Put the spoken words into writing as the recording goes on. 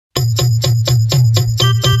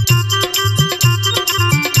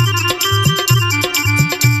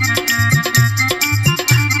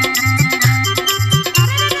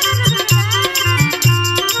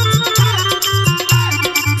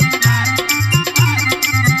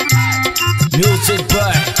Music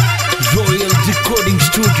by Royal Recording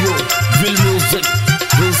Studio. Will music,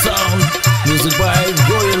 will sound. Music by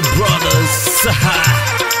Royal Brothers.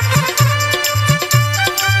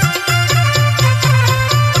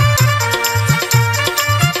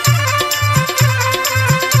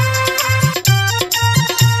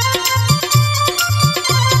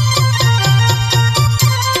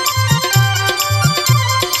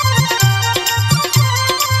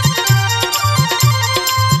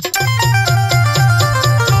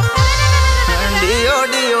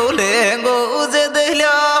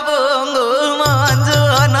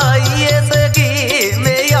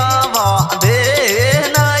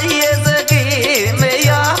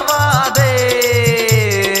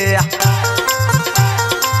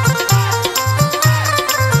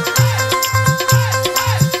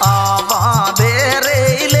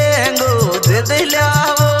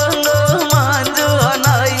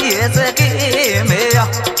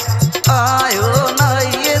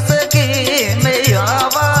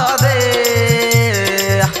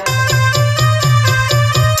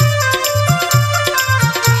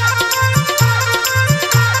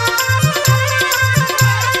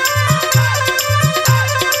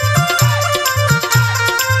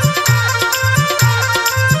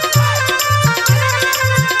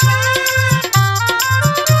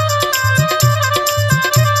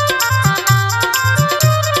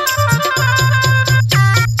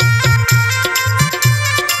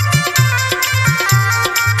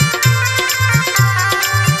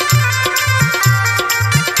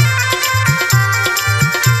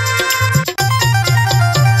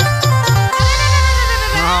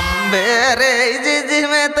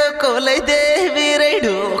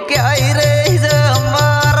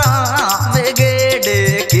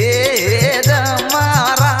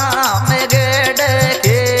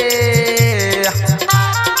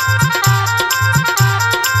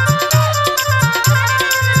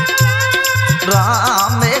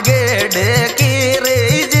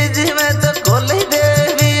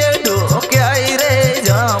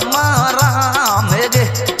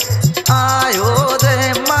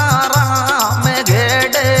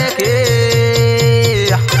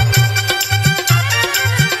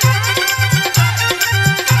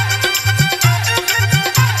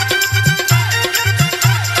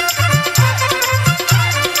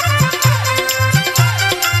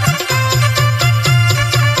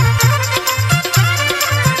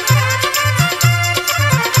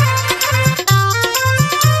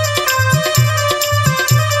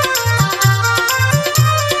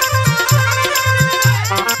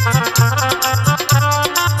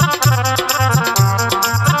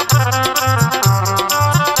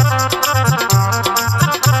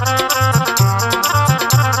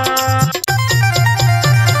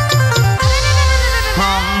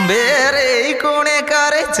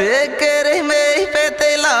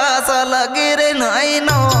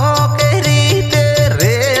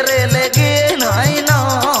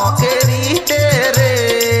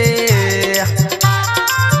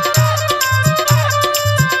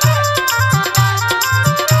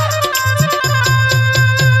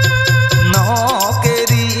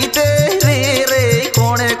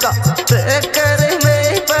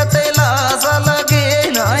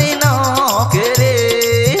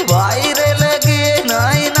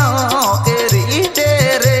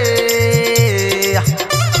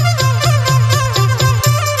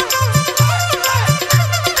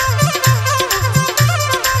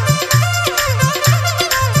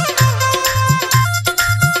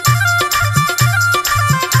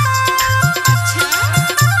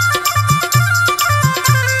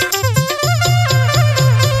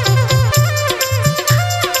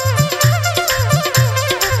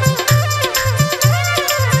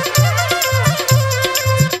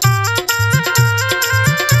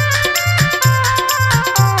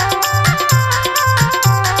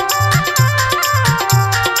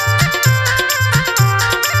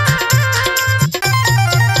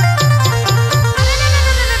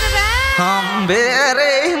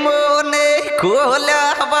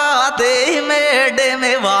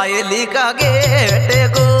 वायली का gate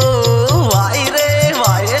को Y रे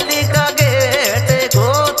वायली का gate को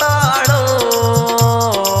ताड़ो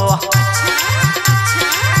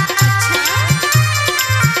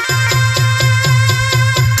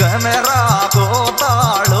camera को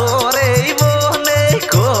ताड़ो रे वो ने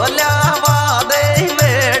खोला वादे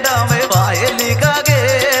मैडम वायली का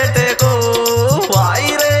गेट को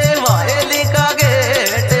वाई रे वायली का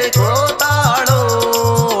गेट को ताड़ो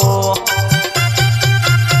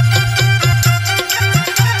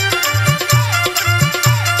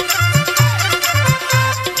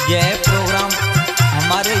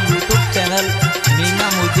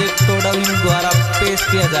म्यूजिक टोडाभीम द्वारा पेश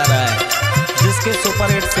किया जा रहा है, जिसके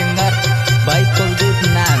सुपरहिट सिंगर भाई कुलदीप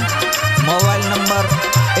नैंद। Mobile number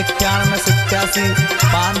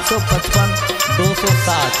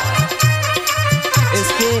 9187555207।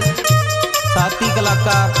 इसके साथी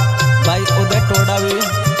कलाकार भाई उदय टोडाभीम,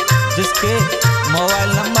 जिसके मोबाइल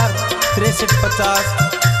नंबर 6350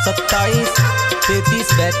 27 33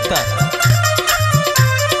 72।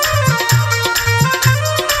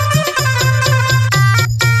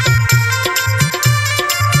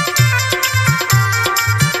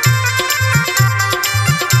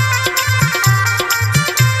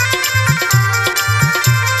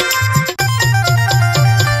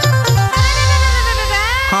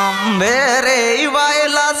 मेरे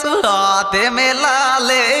वायला सुहाते में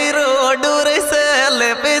लाले रोडूर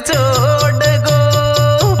से पे छोड़ गो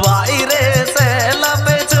भाई रे से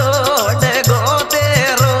पे छोड़ गो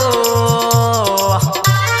तेरो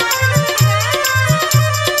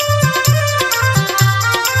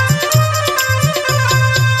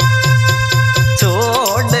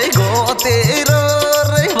छोड़ गो तेरो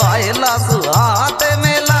रे वायला सुहाते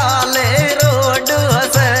में लाले रोड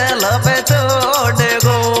से पे छोड़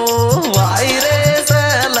गो भाई रे से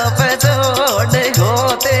पे छोड़ गो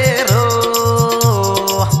तेरो।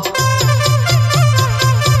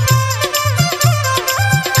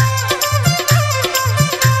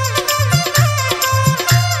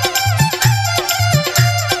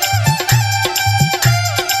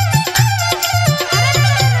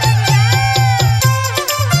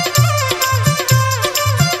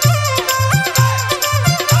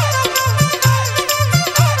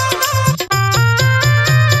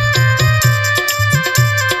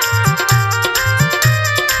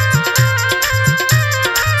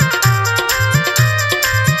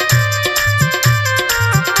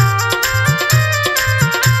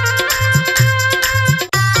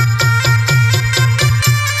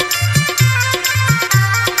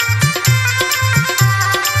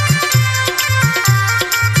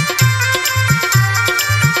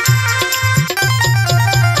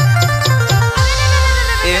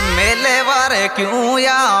 क्यों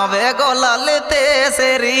आवे गोललते से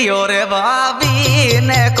रियो रे भाभी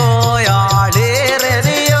ने को याड़े रे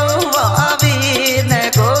रियो भाभी ने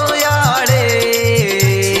को याड़े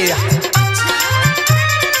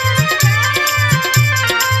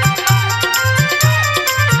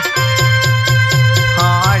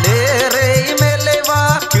हाड़े रे मेलेवा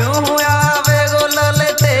क्यों आवे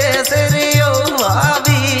गोललते से रियो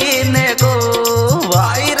भाभी ने को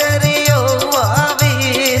भाई रे रियो भाभी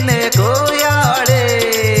ने को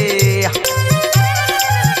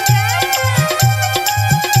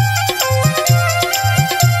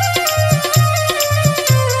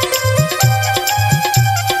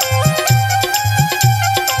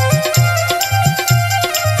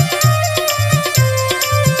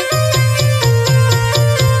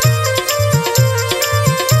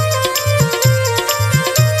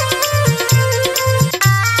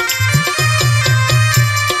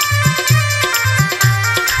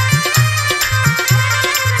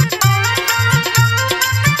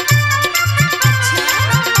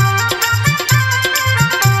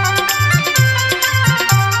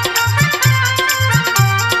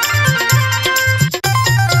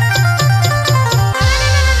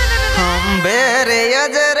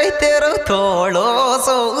तेरो थोड़ो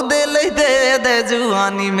सो दिल दे दे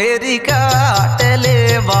जुआनी मेरी काट ले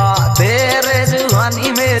दे रे जुआनी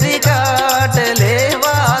मेरी काट ले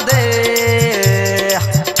दे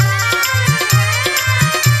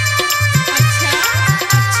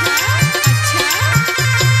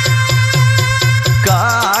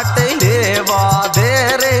काट ले दे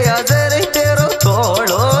रे अजर तेरो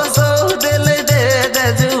थोड़ो सो दिल दे दे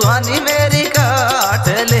जुआनी मेरी काट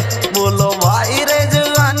ले बोलो भाई रे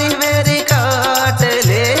मेरी काट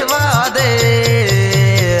ले दे।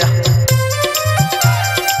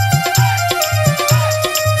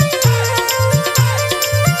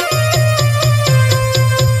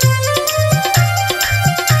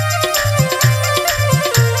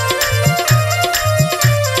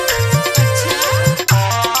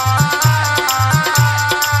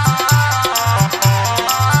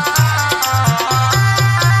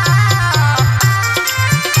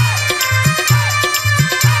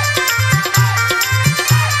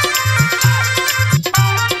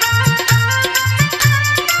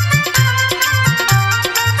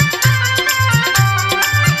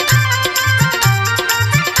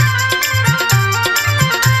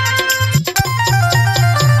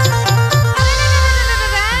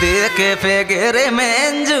 के फेगेरे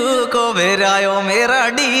मेंजू को बेरायो मेरा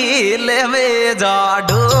डील में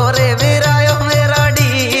जाडो रे बेरायो मेरा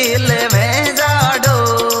डील में जाडो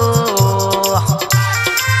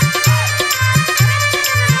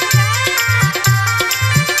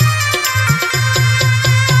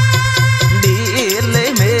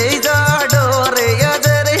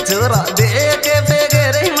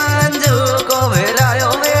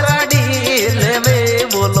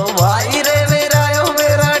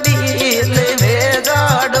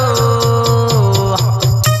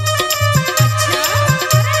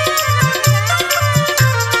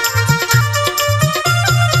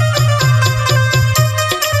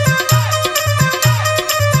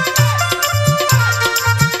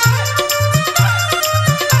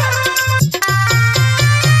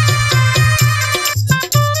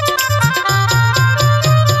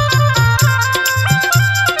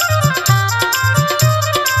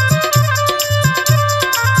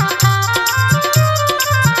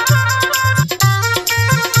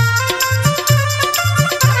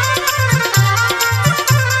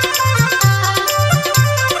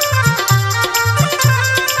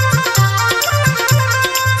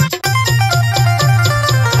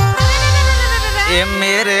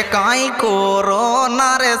काई कोरोना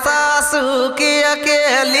रे सासू की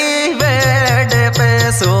अकेली बेड पे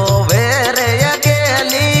सो